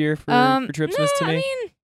this year for Tripsmas no, to me? I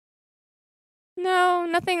mean, no,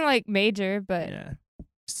 nothing like major, but Yeah.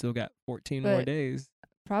 Still got 14 more But days.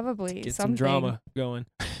 probably Get something. some drama going.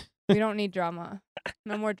 We don't need drama.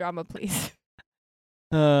 No more drama, please.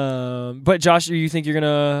 But Josh, do you think you're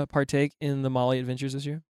gonna partake in the Molly adventures this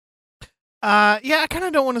year? Yeah, I kind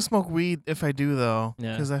of don't want to smoke weed if I do though,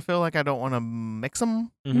 Yeah. because I feel like I don't want to mix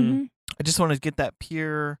them. Mm-hmm. I just want to get that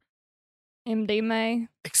pure MDMA.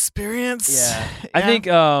 experience. Yeah. I think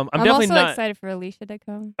I'm I'm definitely also not. excited for Alicia to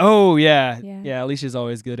come. Oh yeah. Yeah. Yeah. Alicia's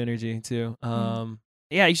always good energy too.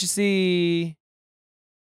 Yeah, you should see.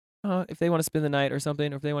 If they want to spend the night or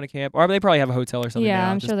something, or if they want to camp, or they probably have a hotel or something. Yeah, now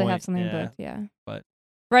at I'm this sure they have point. something Yeah. booked. Yeah, But-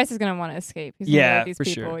 Bryce is gonna want to escape. He's gonna be Yeah, like, these for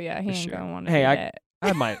people. sure, Yeah, he for ain't sure. gonna want to. Hey, do I- that.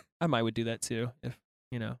 I might would do that too if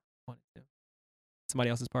wanted to. Somebody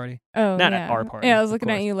else's party. Oh, not yeah. at our party, Yeah, I was of looking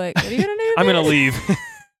at course. you like, what are you gonna do? I'm gonna today? leave.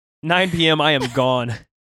 9 p.m. I am gone.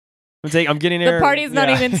 I'm getting there. The party's not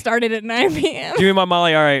yeah. even started at 9 p.m. Give me my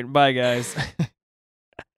Molly. All right, bye guys.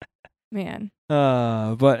 Man,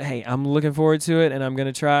 But hey, I'm looking forward to it, and I'm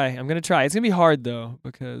gonna try. It's gonna be hard though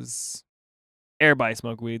because everybody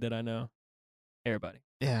smoke weed that I know. Everybody.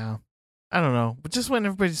 Yeah. I don't know, but just when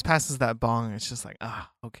everybody just passes that bong, it's just like,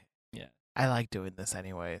 okay. Yeah. I like doing this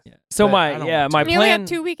anyways. Yeah. So But I don't want my we only plan. have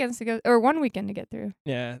 2 weekends to go, or 1 weekend to get through.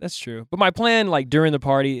 Yeah, that's true. But my plan, like during the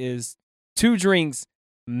party, is 2 drinks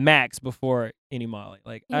max before any Molly.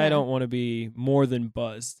 Like I Yeah. don't want to be more than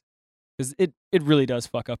buzzed because it really does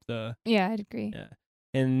fuck up the Yeah, I'd agree. yeah.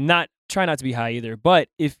 And try not to be high either. But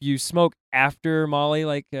if you smoke after Molly,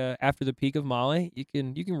 like after the peak of Molly, you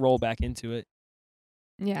can roll back into it.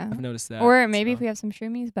 Yeah. I've noticed that. Or maybe so if we have some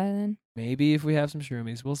shroomies by then. maybe if we have some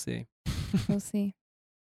shroomies, we'll see. We'll see.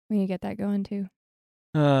 We need to get that going too.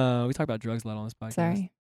 We talk about drugs a lot on this podcast.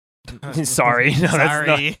 Sorry. Sorry. No, that's not-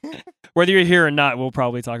 Sorry. whether you're here or not, we'll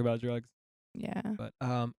probably talk about drugs. Yeah. But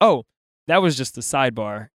oh, that was just the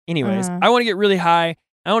sidebar. Anyways, Uh-huh. I want to get really high.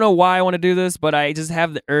 I don't know why I want to do this, but I just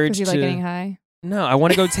have the urge Because you to. like getting high. No, I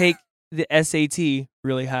want to go take the SAT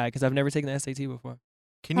really high because I've never taken the SAT before.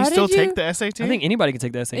 Can you How still did take you- the SAT? I think anybody can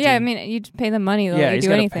take the SAT. Yeah, I mean, you just pay the money though. yeah, to you just do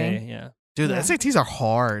gotta anything. pay. Yeah, Dude, the Yeah. SATs are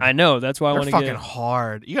hard. I know. That's why I They're want to fucking get.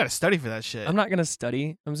 hard. You got to study for that shit. I'm not gonna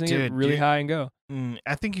study. I'm just gonna get Dude, really you- high and go.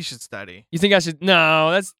 I think you should study. You think I should?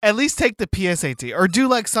 No, that's At least take the PSAT or do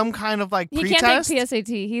like some kind of like He pretest. can't take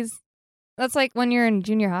PSAT. That's like when you're in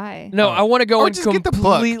junior high. no. Oh. I want to go Or in just get the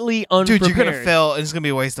book. completely Dude, unprepared. you're gonna fail, and it's gonna be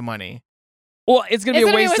a waste of money. Well, it's gonna be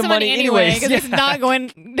a waste of money anyway anyways. because it's not going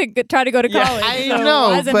to try to go to Yeah, college. I so know,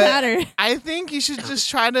 why does it but- matter? I think you should just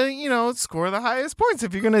try to, score the highest points.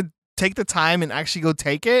 If you're gonna take the time and actually go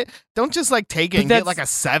take it, don't just like take it But and get that's- like a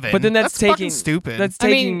 7. but then that's fucking taking- stupid. That's I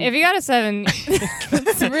taking. mean, if you got a 7,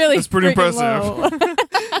 it's really That's pretty freaking impressive.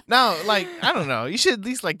 low. No, like I don't know. You should at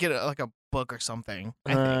least like get like a book or something.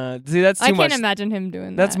 I think. see, that's too I much. can't imagine him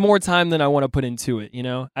doing That's that. more time than I want to put into it.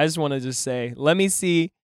 I just want to just say, let me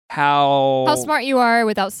see how smart you are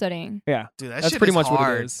without studying. Dude, that That's shit pretty is much hard.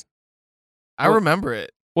 what it is. I What- remember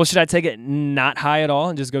it. Well, should I take it not high at all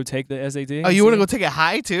and just go take the SAT? Oh, you want to go take it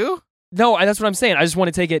high too? No, that's what I'm saying. I just want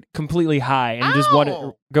to take it completely high and just want to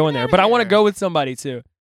Ow! go in Get there. outta But I want to here. go with somebody too.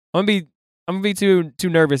 I'm gonna be too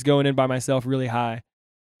nervous going in by myself really high.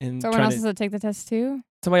 And Someone trying else to, has to take the test too?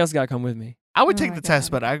 somebody else got to come with me. I would Oh take my the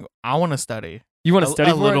test, God. but I want to study. You want to study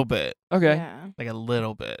a for little it? bit, Okay. Yeah. like a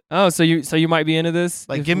little bit. Oh, so you might be into this?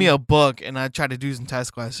 Like, If give me we- a book, and I try to do some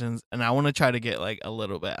test questions, and I want to try to get like a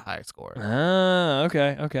little bit higher score. Ah,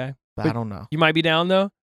 okay. But but- I don't know. You might be down though.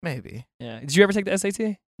 Maybe. Yeah. Did you ever take the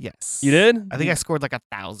SAT? Yes. You did? I think I scored like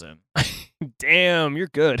 1,000. Damn, you're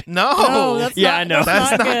good. No. No, that's Yeah, not, I know.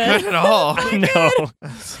 That's not good at all. No.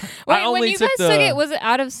 Wait, I when only you took guys took the- it, was it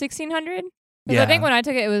out of 1,600? Because Yeah. I think when I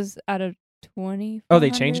took it, it was out of 20. Oh, they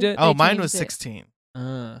changed it? Oh, mine was 16.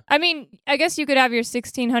 I mean, I guess you could have your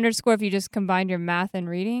 1,600 score if you just combined your math and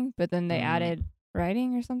reading, but then they Mm. added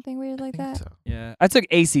writing or something weird like I think that. so. Yeah. I took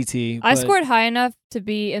ACT. I but, scored high enough to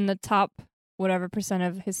be in the top whatever percent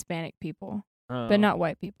of Hispanic people, but oh. not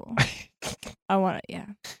white people. I want it, yeah.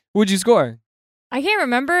 What'd you score? I can't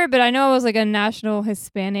remember, but I know it was like a national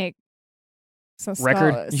Hispanic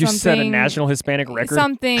Record? You set a something- national Hispanic record?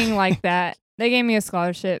 Something like that. They gave me a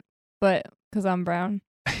scholarship, but because I'm brown,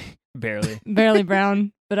 Barely. barely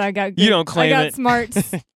brown, but I got good. You don't claim I got it.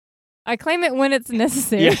 smarts. I claim it when it's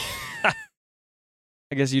necessary. Yeah.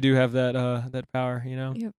 I guess you do have that power,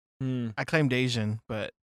 Yep. Hmm. I claimed Asian,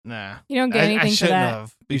 but nah. You don't get I anything for shouldn't that.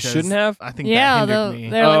 have. You because shouldn't have? I think Yeah, that hindered me.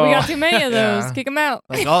 they're like, we Oh. got too many of those. Yeah. Kick them out.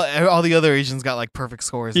 Like all the other Asians got like perfect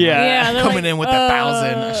scores. and, Yeah. like, Yeah, they're coming like, in with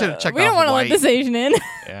 1,000. I should have checked We off don't want to let white. this Asian in.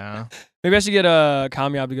 Yeah. Maybe I should get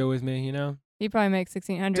Kamyab to go with me, He probably makes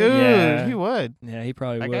 1,600. Dude, Yeah. he would. Yeah, he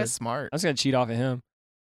probably That would. guy's smart. I was going to cheat off of him.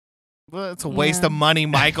 Well, it's a waste Yeah. of money,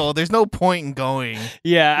 Michael. There's no point in going.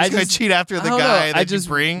 Yeah, You're I just gonna just cheat after I the don't know. guy that I you just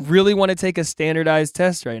bring. really want to take a standardized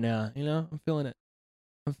test right now. I'm feeling it.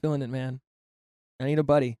 I'm feeling it, man. I need a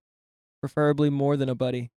buddy, preferably more than a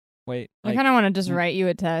buddy. Wait, I kind of want to just write you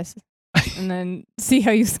a test and then see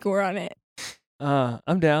how you score on it.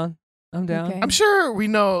 I'm down. I'm down. Okay. I'm sure we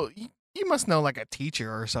know. You must know like a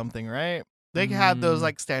teacher or something, right? They had those Mm.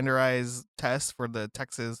 like standardized tests for the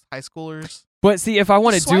Texas high schoolers. But see, if I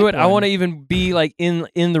want to do Swipe it, I want to one. even be like in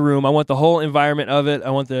the room. I want the whole environment of it.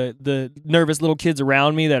 I want the nervous little kids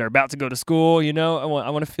around me that are about to go to school. I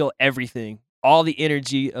want to feel everything, all the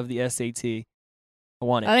energy of the SAT. I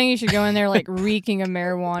want it. I think you should go in there like reeking of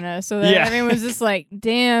marijuana so that Yeah. everyone's just like,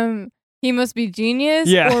 damn, he must be genius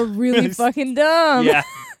Yeah. or really fucking dumb. yeah,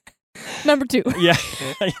 Number 2. yeah.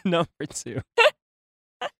 Number 2.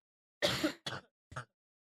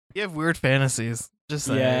 You have weird fantasies. Just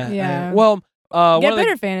saying. Yeah. Yeah. Well, one Get of the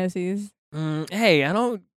better fantasies. hey, I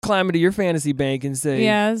don't climb into your fantasy bank and say,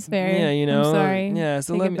 Yeah, that's fair. yeah, I'm sorry. yeah.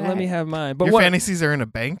 So Take let it me back. have mine. But Your what? fantasies are in a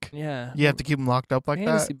bank. Yeah, You have to keep them locked up like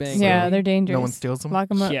Fantasy that. bank. Yeah, So they're dangerous. no one steals them. Lock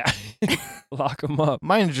them up. yeah. Lock them up.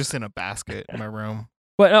 Mine are just in a basket in my room.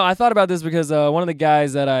 But no, I thought about this because one of the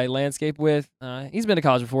guys that I landscape with, he's been to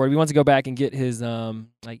college before. He wants to go back and get his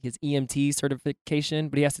his EMT certification,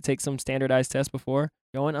 but he has to take some standardized test before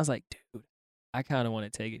going. I was like, dude, I kind of want to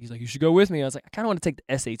take it. He's like, you should go with me. I was like, I kind of want to take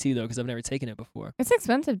the SAT though because I've never taken it before. It's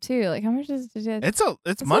expensive too. Like how much is it?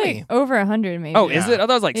 It's money. Like over 100 maybe. Oh, is it? I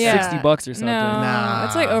thought it was like Yeah. $60 or something. No, Nah.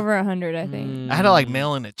 it's like over 100, I think. I had to like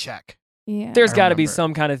mail in a check. Yeah. There's I got to be remember.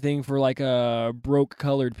 some kind of thing for like broke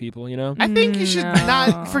colored people, you know? I think you should No.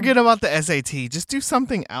 not forget about the SAT. Just do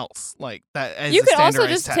something else like that. As You a could also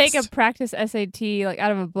standardized just take a test. practice SAT like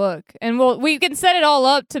out of a book, and we can set it all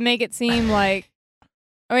up to make it seem like.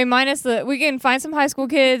 I mean, minus we can find some high school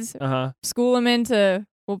kids, school them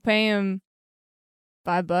we'll pay them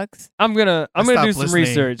 $5. I'm gonna I do stopped some listening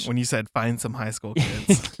research. when you said find some high school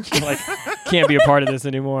kids. Like, can't be a part of this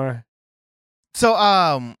anymore. So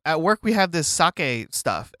at work we have this sake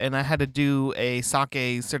stuff, and I had to do a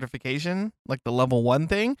sake certification, like the level 1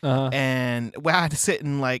 thing, and I had to sit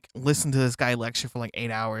and like listen to this guy lecture for like 8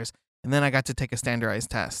 hours, and then I got to take a standardized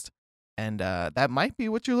test, and that might be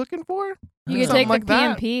what you're looking for. You could Something take like the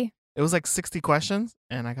that. PMP. It was like 60 questions,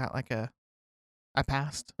 and I got like I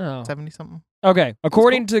passed Oh. 70 something. Okay.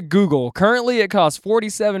 According to Google, currently it costs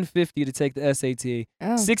 $47.50 to take the SAT,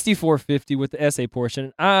 Oh. $64.50 with the essay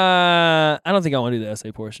portion. I don't think I want to do the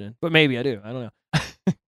essay portion, but maybe I do. I don't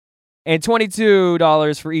know. And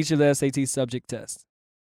 $22 for each of the SAT subject tests,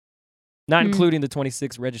 not Hmm. including the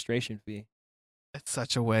 $26 registration fee. It's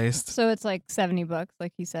such a waste. So it's like $70,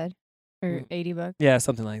 like he said, or $80, Yeah,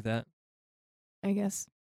 something like that. I guess.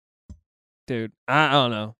 Dude, I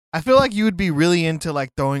don't know. I feel like you would be really into like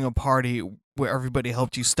throwing a party where everybody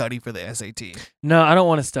helped you study for the SAT. No, I don't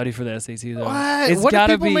want to study for the SAT though. What? It's What if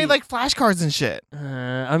gotta people be made like flashcards and shit?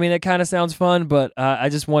 I mean, it kind of sounds fun, but I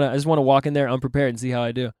just want to walk in there unprepared and see how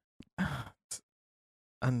I do. Wait,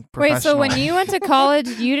 so when Unprofessional. you went to college,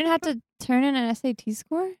 you didn't have to turn in an SAT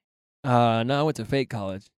score? No, I went to fake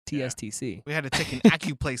college, TSTC. We had to take an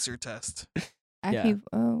acuplacer test. Yeah.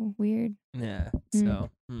 Oh, weird. Yeah. Hmm. So,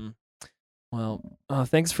 well,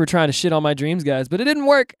 thanks for trying to shit on my dreams, guys, but it didn't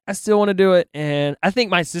work. I still want to do it, and I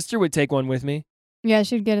think my sister would take one with me. Yeah,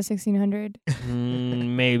 she'd get a 1600.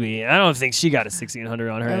 Maybe. I don't think she got a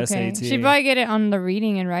 1600 on her Okay. SAT. She'd probably get it on the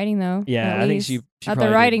reading and writing though. Yeah, at I think least. she at probably the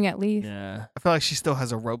did. writing at least. Yeah. I feel like she still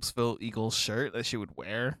has a Ropesville Eagles shirt that she would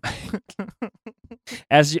wear.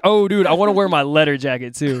 Oh, dude, I want to wear my letter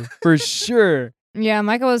jacket too, for sure. Yeah,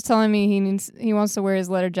 Michael was telling me he wants to wear his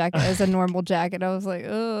letter jacket as a normal jacket. I was like,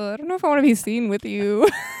 I don't know if I want to be seen with you.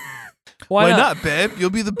 Why not, babe? You'll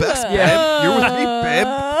be the best, babe. Yeah. You're with me, babe.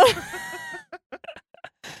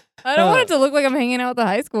 I don't want it to look like I'm hanging out with a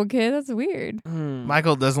high school kid. That's weird.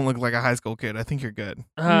 Michael doesn't look like a high school kid. I think you're good.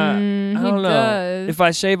 I he don't know. does. If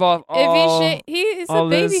I shave off all... he's a all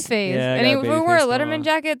baby this- face. yeah, I And got a if we baby wore a face going Letterman on.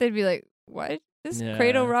 jacket, they'd be like, what? This Yeah.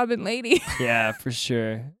 Cradle Robin lady. Yeah, for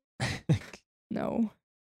sure. No.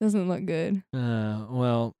 Doesn't look good.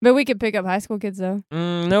 Well, But we could pick up high school kids though.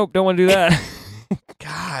 nope, don't want to do that.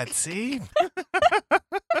 God, see?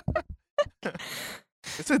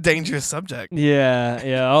 It's a dangerous subject.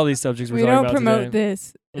 yeah, all these subjects we're We talking don't about promote today.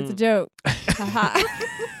 this. It's a joke. Haha.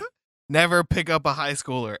 Never pick up a high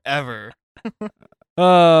schooler, ever.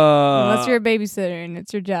 Unless you're a babysitter and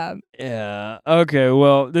it's your job. Yeah. Okay.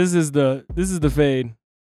 Well, this is the fade.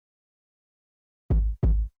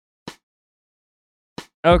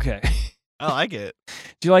 Okay. I like it.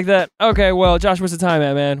 Do you like that? Okay. Well, Josh, what's the time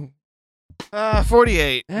at, man?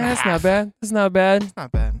 48. That's not bad. That's not bad. It's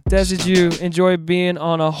not bad. Des, It's did not you bad. enjoy being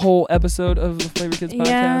on a whole episode of the Flavor Kids podcast?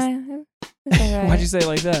 Yeah. It's all right. Why'd you say it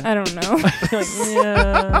like that? I don't know. Like,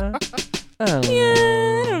 yeah. I don't know. Yeah,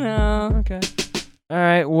 I don't know. Okay. All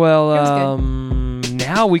right. Well, It was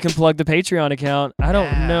now we can plug the Patreon account. I don't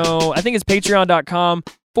Yeah. know. I think it's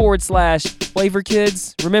patreon.com/Flavor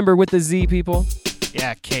Kids. Remember, with the Z, people.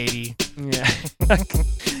 Yeah, Katie. Yeah.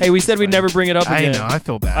 Hey, we said we'd never bring it up I again. know. I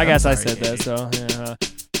feel bad. I guess I'm I sorry, said that. Katie. So yeah.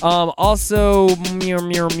 Also, we're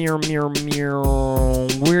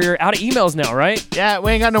out of emails now, right? Yeah,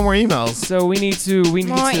 we ain't got no more emails. So we need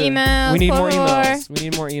More more emails, We need por more favor. emails. We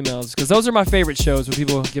need more emails because those are my favorite shows when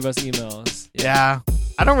people give us emails. Yeah.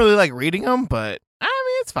 I don't really like reading them, but I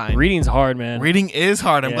mean, it's fine. Reading's hard, man. Reading is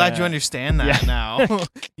hard. I'm glad Yeah. you understand that Yeah. now.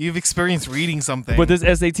 You've experienced reading something. But this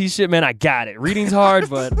SAT shit, man, I got it. Reading's hard,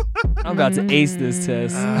 but I'm about to ace this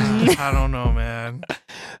test. I don't know, man.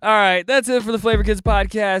 All right, that's it for the Flavor Kids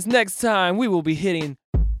podcast. Next time, we will be hitting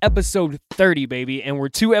episode 30, baby, and we're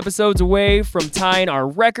 2 episodes away from tying our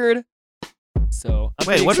record. So, I'm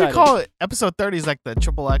Wait, pretty what do we excited. call it? Episode 30 is like the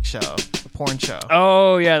Triple X show. The porn show.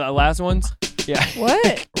 Oh yeah, the last ones. Yeah.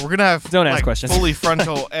 What? We're gonna have Don't ask questions. fully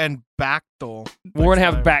frontal and backdoor. We're gonna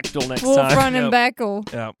have backdoor next Full time. front and Yep. back. Oh.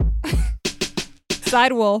 Yeah.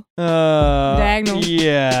 Sidewall. Diagonal.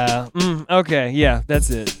 Yeah. Okay. Yeah. That's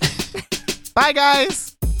it. Bye,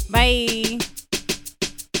 guys. Bye.